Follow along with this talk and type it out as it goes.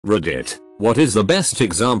Reddit, what is the best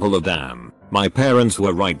example of damn, my parents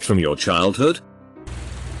were right from your childhood?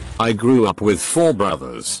 I grew up with 4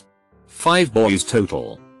 brothers. 5 boys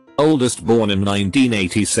total. Oldest born in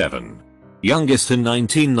 1987. Youngest in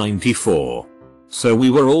 1994. So we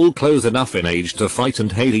were all close enough in age to fight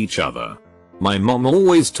and hate each other. My mom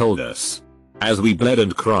always told us, as we bled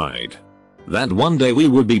and cried, that one day we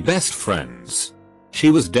would be best friends. She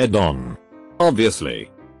was dead on. Obviously.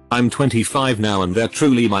 I'm 25 now and they're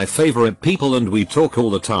truly my favorite people and we talk all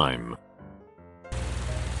the time.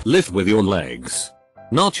 Lift with your legs,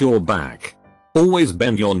 not your back. Always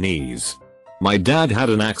bend your knees. My dad had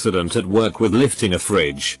an accident at work with lifting a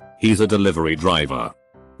fridge, he's a delivery driver,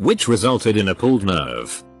 which resulted in a pulled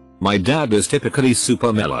nerve. My dad is typically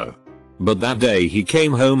super mellow, but that day he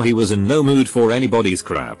came home he was in no mood for anybody's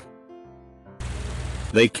crap.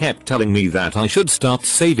 They kept telling me that I should start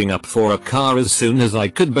saving up for a car as soon as I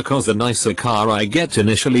could because the nicer car I get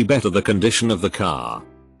initially better the condition of the car,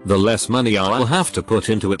 the less money I'll have to put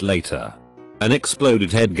into it later. An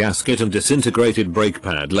exploded head gasket and disintegrated brake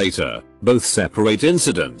pad later, both separate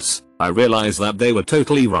incidents. I realized that they were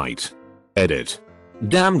totally right. Edit.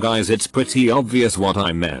 Damn guys, it's pretty obvious what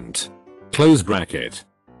I meant. Close bracket.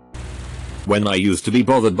 When I used to be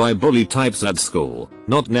bothered by bully types at school,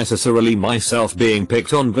 not necessarily myself being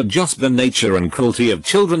picked on but just the nature and cruelty of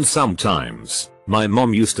children sometimes, my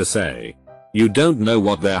mom used to say, "You don't know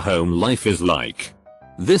what their home life is like."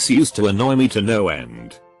 This used to annoy me to no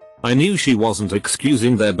end. I knew she wasn't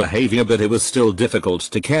excusing their behavior but it was still difficult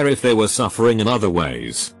to care if they were suffering in other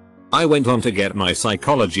ways. I went on to get my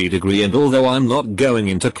psychology degree and although I'm not going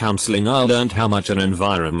into counseling I learned how much an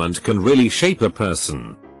environment can really shape a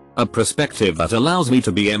person. A perspective that allows me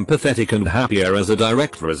to be empathetic and happier as a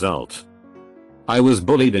direct result. I was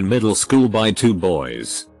bullied in middle school by 2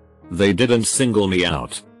 boys. They didn't single me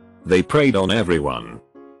out. They preyed on everyone.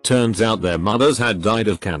 Turns out their mothers had died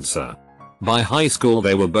of cancer. By high school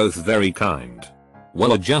they were both very kind,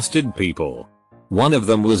 well-adjusted people. One of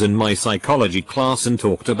them was in my psychology class and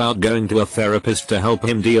talked about going to a therapist to help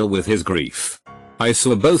him deal with his grief. I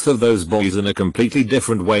saw both of those boys in a completely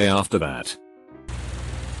different way after that.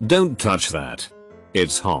 Don't touch that.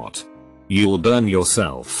 It's hot. You'll burn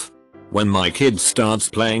yourself. When my kid starts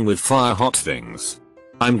playing with fire hot things,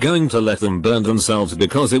 I'm going to let them burn themselves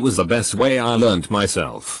because it was the best way I learned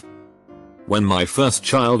myself. When my first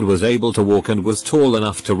child was able to walk and was tall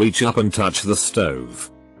enough to reach up and touch the stove,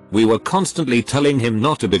 we were constantly telling him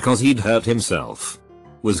not to because he'd hurt himself.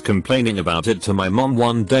 Was complaining about it to my mom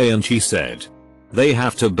one day and she said, "They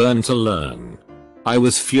have to burn to learn." I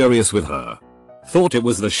was furious with her. Thought it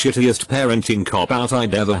was the shittiest parenting cop-out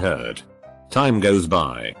I'd ever heard. Time goes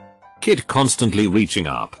by. Kid constantly reaching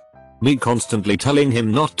up. Me constantly telling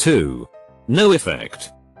him not to. No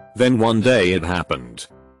effect. Then one day it happened.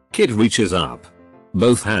 Kid reaches up,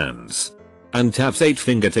 both hands, and taps 8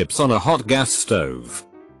 fingertips on a hot gas stove.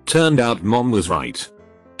 Turned out mom was right.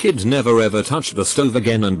 Kid never ever touched the stove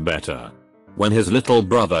again and better. When his little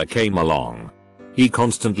brother came along, he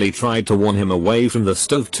constantly tried to warn him away from the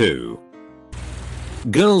stove too.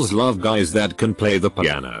 Girls love guys that can play the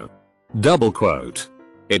piano. Double quote.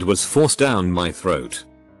 It was forced down my throat.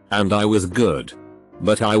 And I was good.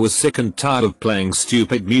 But I was sick and tired of playing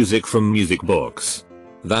stupid music from music books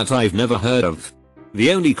that I've never heard of.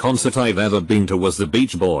 The only concert I've ever been to was the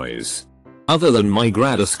Beach Boys. Other than my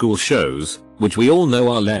grad school shows, which we all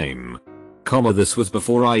know are lame. This was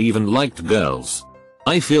before I even liked girls.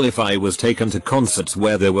 I feel if I was taken to concerts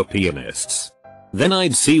where there were pianists, then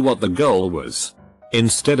I'd see what the goal was.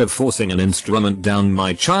 Instead of forcing an instrument down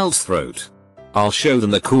my child's throat, I'll show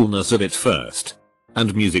them the coolness of it first.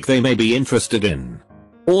 And music they may be interested in.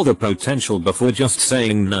 Or the potential before just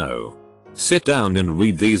saying no. Sit down and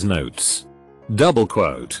read these notes. Double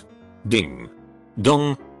quote. Ding.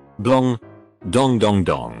 Dong. Blong. Dong dong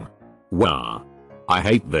dong. Wah. I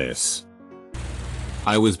hate this.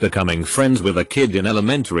 I was becoming friends with a kid in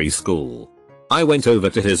elementary school. I went over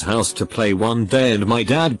to his house to play one day and my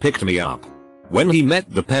dad picked me up. When he met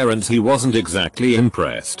the parents he wasn't exactly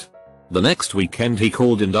impressed. The next weekend he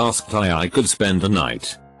called and asked I could spend the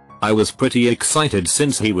night. I was pretty excited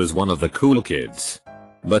since he was one of the cool kids.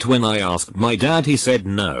 But when I asked my dad he said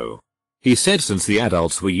no. He said since the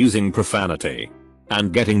adults were using profanity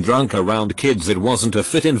and getting drunk around kids it wasn't a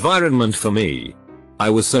fit environment for me. I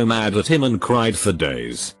was so mad at him and cried for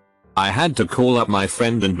days. I had to call up my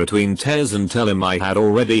friend in between tears and tell him I had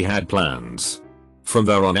already had plans. From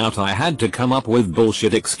there on out I had to come up with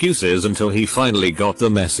bullshit excuses until he finally got the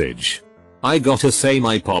message. I gotta say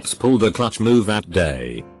my pops pulled a clutch move that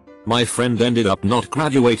day. My friend ended up not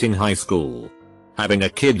graduating high school, having a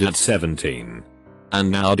kid at 17. and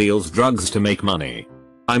now deals drugs to make money.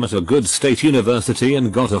 I'm at a good state university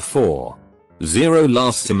and got a 4.0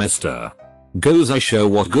 last semester. Goes I show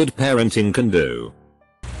what good parenting can do.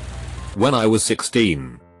 When I was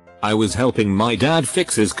 16, I was helping my dad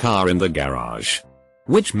fix his car in the garage,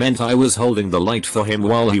 which meant I was holding the light for him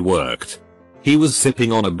while he worked. He was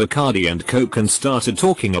sipping on a Bacardi and Coke and started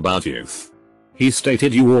talking about youth. He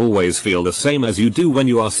stated, "You always feel the same as you do when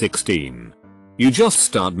you are 16. You just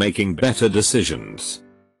start making better decisions."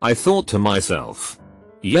 I thought to myself,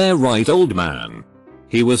 yeah right old man.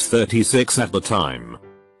 He was 36 at the time.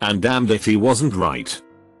 And damned if he wasn't right.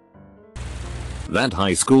 That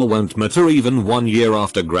high school won't matter even 1 year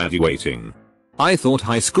after graduating. I thought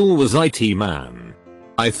high school was IT, man.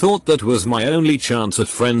 I thought that was my only chance at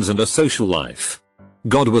friends and a social life.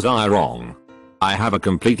 God, was I wrong? I have a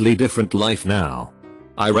completely different life now.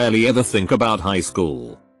 I rarely ever think about high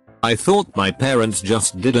school. I thought my parents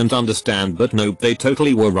just didn't understand, but nope, they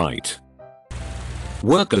totally were right.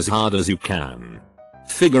 Work as hard as you can.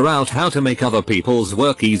 Figure out how to make other people's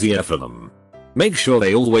work easier for them. Make sure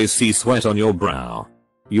they always see sweat on your brow.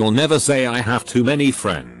 You'll never say I have too many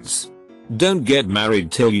friends. Don't get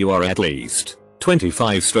married till you are at least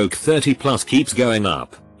 25/30 plus. Keeps going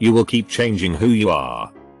up. You will keep changing who you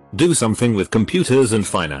are. Do something with computers and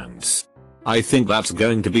finance. I think that's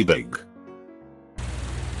going to be big.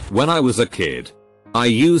 When I was a kid, I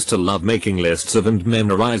used to love making lists of and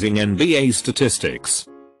memorizing NBA statistics.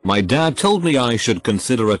 My dad told me I should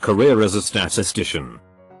consider a career as a statistician.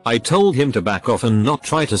 I told him to back off and not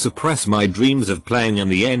try to suppress my dreams of playing in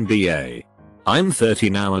the NBA. I'm 30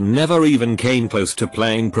 now and never even came close to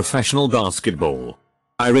playing professional basketball.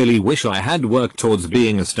 I really wish I had worked towards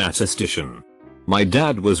being a statistician. My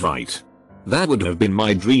dad was right. That would have been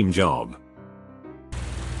my dream job.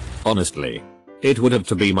 Honestly, it would have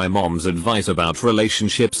to be my mom's advice about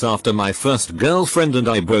relationships after my first girlfriend and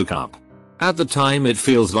I broke up. At the time it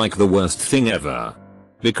feels like the worst thing ever.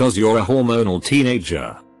 Because you're a hormonal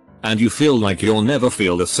teenager. And you feel like you'll never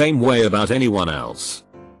feel the same way about anyone else.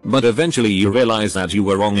 But eventually you realize that you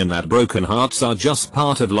were wrong and that broken hearts are just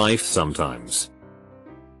part of life sometimes.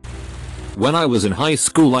 When I was in high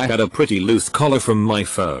school I had a pretty loose collar from my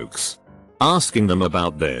folks. Asking them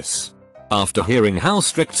about this. After hearing how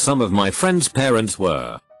strict some of my friends' parents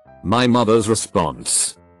were. My mother's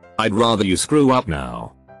response: "I'd rather you screw up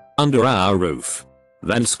now, under our roof,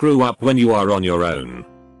 than screw up when you are on your own."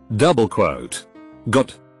 Double quote.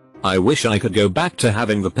 God. I wish I could go back to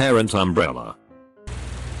having the parent umbrella.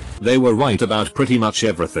 They were right about pretty much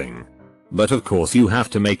everything. But of course you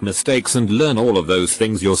have to make mistakes and learn all of those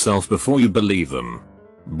things yourself before you believe them.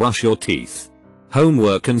 Brush your teeth.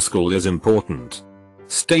 Homework and school is important.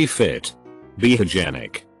 Stay fit. Be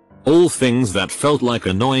hygienic. All things that felt like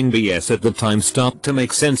annoying BS at the time start to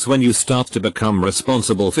make sense when you start to become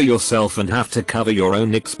responsible for yourself and have to cover your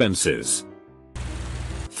own expenses.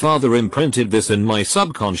 Father imprinted this in my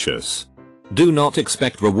subconscious. Do not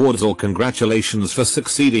expect rewards or congratulations for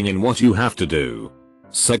succeeding in what you have to do.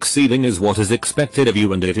 Succeeding is what is expected of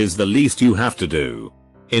you and it is the least you have to do.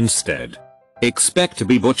 Instead, expect to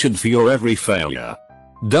be butchered for your every failure.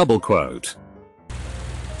 Double quote.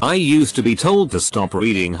 I used to be told to stop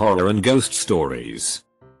reading horror and ghost stories.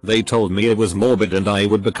 They told me it was morbid and I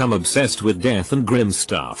would become obsessed with death and grim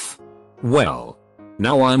stuff. Well,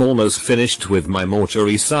 now I'm almost finished with my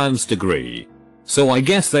mortuary science degree. So I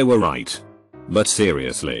guess they were right. But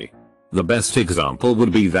seriously, the best example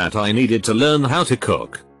would be that I needed to learn how to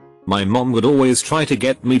cook. My mom would always try to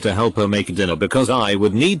get me to help her make dinner because I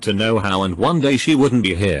would need to know how, and one day she wouldn't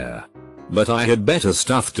be here. But I had better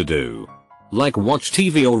stuff to do. Like watch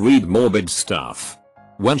TV or read morbid stuff.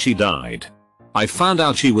 When she died, I found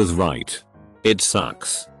out she was right. It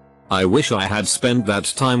sucks. I wish I had spent that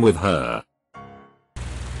time with her.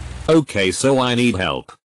 Okay, so I need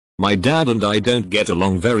help. My dad and I don't get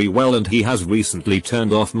along very well and he has recently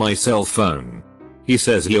turned off my cell phone. He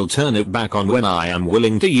says he'll turn it back on when I am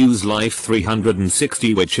willing to use Life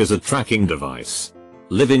 360, which is a tracking device.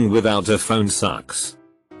 Living without a phone sucks.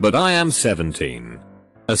 But I am 17.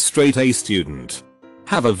 A straight A student.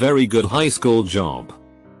 Have a very good high school job.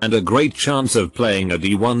 And a great chance of playing a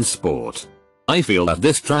D1 sport. I feel that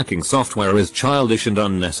this tracking software is childish and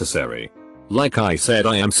unnecessary. Like I said,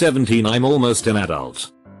 I am 17, I'm almost an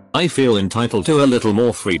adult. I feel entitled to a little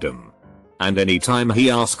more freedom. And anytime he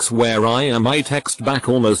asks where I am, I text back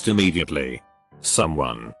almost immediately.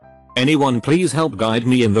 Someone. Anyone please help guide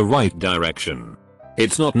me in the right direction.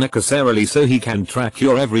 It's not necessarily so he can track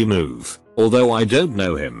your every move. Although I don't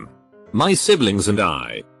know him. My siblings and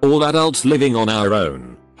I, all adults living on our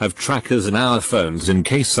own, have trackers in our phones in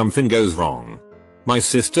case something goes wrong. My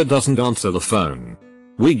sister doesn't answer the phone.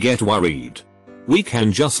 We get worried. We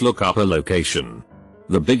can just look up a location.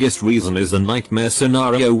 The biggest reason is a nightmare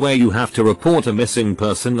scenario where you have to report a missing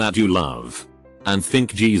person that you love. And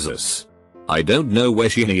think, Jesus, I don't know where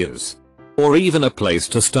she is. Or even a place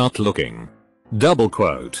to start looking. Double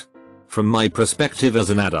quote. From my perspective as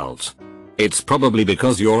an adult, it's probably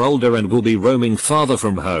because you're older and will be roaming farther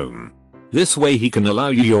from home. This way he can allow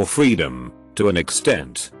you your freedom, to an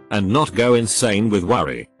extent, and not go insane with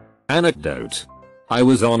worry. Anecdote. I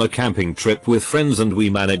was on a camping trip with friends and we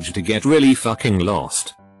managed to get really fucking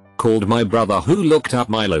lost. Called my brother who looked up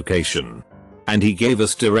my location. And he gave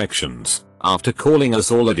us directions, after calling us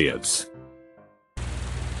all idiots.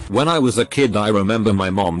 When I was a kid I remember my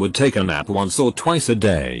mom would take a nap once or twice a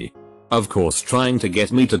day. Of course trying to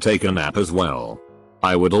get me to take a nap as well.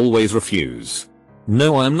 I would always refuse.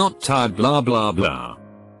 No, I'm not tired, blah blah blah.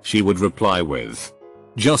 She would reply with,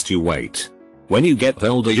 just you wait. When you get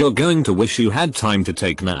older you're going to wish you had time to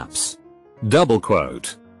take naps. Double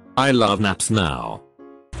quote. I love naps now.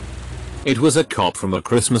 It was a cop from A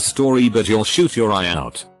Christmas Story, but you'll shoot your eye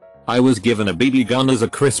out. I was given a BB gun as a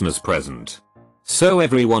Christmas present. So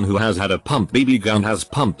everyone who has had a pump BB gun has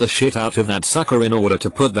pumped the shit out of that sucker in order to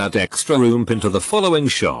put that extra oomph into the following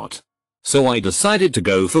shot. So I decided to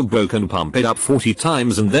go for broke and pump it up 40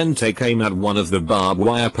 times and then take aim at one of the barbed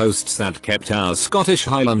wire posts that kept our Scottish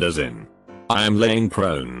Highlanders in. I am laying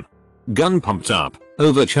prone. Gun pumped up,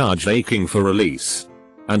 overcharged, aching for release.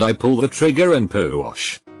 And I pull the trigger and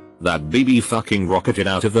poosh. That BB fucking rocketed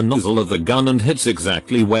out of the nozzle of the gun and hits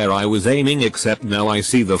exactly where I was aiming, except now I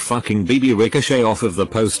see the fucking BB ricochet off of the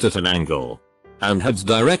post at an angle. And heads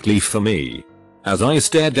directly for me. As I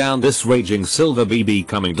stared down this raging silver BB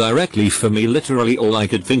coming directly for me, literally all I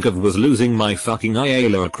could think of was losing my fucking eye.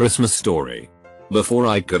 A Christmas Story. Before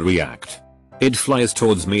I could react, it flies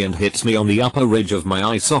towards me and hits me on the upper ridge of my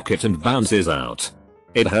eye socket and bounces out.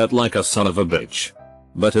 It hurt like a son of a bitch.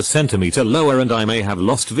 But a centimeter lower and I may have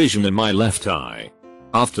lost vision in my left eye.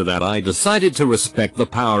 After that I decided to respect the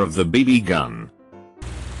power of the BB gun.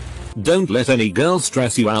 Don't let any girl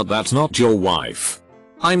stress you out that's not your wife.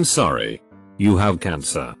 I'm sorry. You have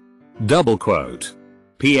cancer. Double quote.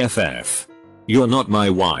 PFF. You're not my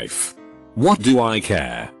wife. What do I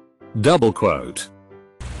care? Double quote.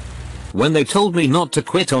 When they told me not to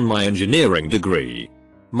quit on my engineering degree.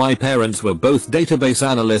 My parents were both database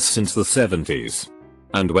analysts since the 70s.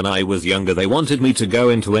 And when I was younger they wanted me to go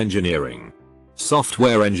into engineering.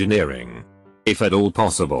 Software engineering. If at all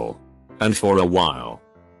possible. And for a while.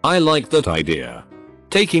 I liked that idea.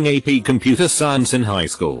 Taking AP computer science in high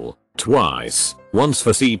school, twice, once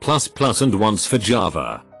for C++ and once for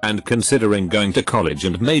Java, and considering going to college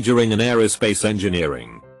and majoring in aerospace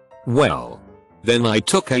engineering. Well. Then I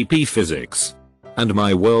took AP physics. And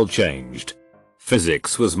my world changed.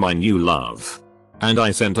 Physics was my new love. And I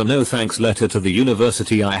sent a no thanks letter to the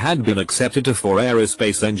university I had been accepted to for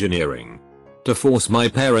aerospace engineering. To force my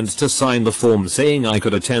parents to sign the form saying I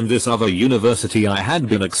could attend this other university I had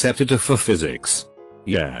been accepted to for physics.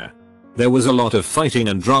 Yeah. There was a lot of fighting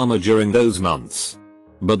and drama during those months.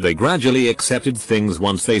 But they gradually accepted things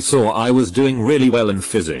once they saw I was doing really well in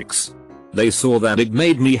physics. They saw that it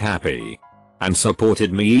made me happy. And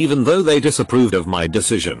supported me even though they disapproved of my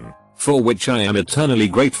decision, for which I am eternally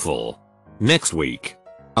grateful. Next week,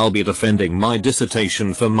 I'll be defending my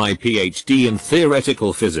dissertation for my PhD in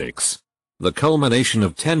theoretical physics. The culmination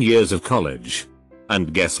of 10 years of college.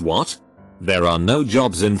 And guess what? There are no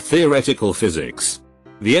jobs in theoretical physics.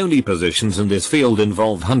 The only positions in this field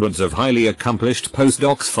involve hundreds of highly accomplished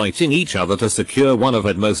postdocs fighting each other to secure one of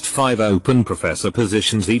at most 5 open professor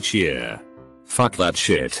positions each year. Fuck that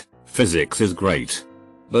shit. Physics is great.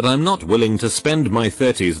 But I'm not willing to spend my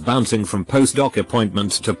 30s bouncing from postdoc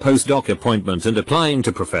appointment to postdoc appointment and applying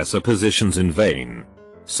to professor positions in vain.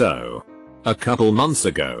 So, a couple months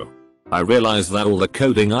ago, I realized that all the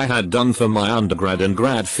coding I had done for my undergrad and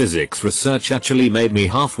grad physics research actually made me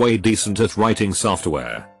halfway decent at writing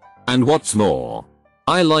software. And what's more,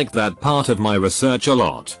 I liked that part of my research a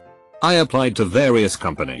lot. I applied to various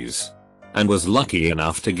companies. And was lucky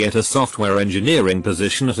enough to get a software engineering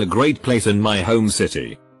position at a great place in my home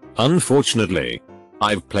city. Unfortunately,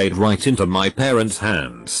 I've played right into my parents'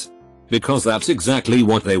 hands. Because that's exactly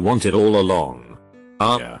what they wanted all along.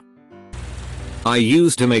 I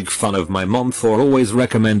used to make fun of my mom for always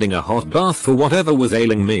recommending a hot bath for whatever was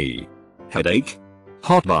ailing me. Headache?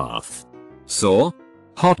 Hot bath. Sore?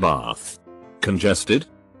 Hot bath. Congested?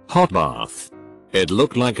 Hot bath. It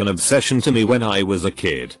looked like an obsession to me when I was a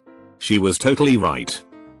kid. She was totally right.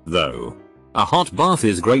 Though. A hot bath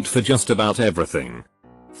is great for just about everything.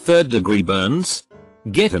 3rd degree burns?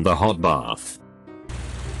 Get in the hot bath.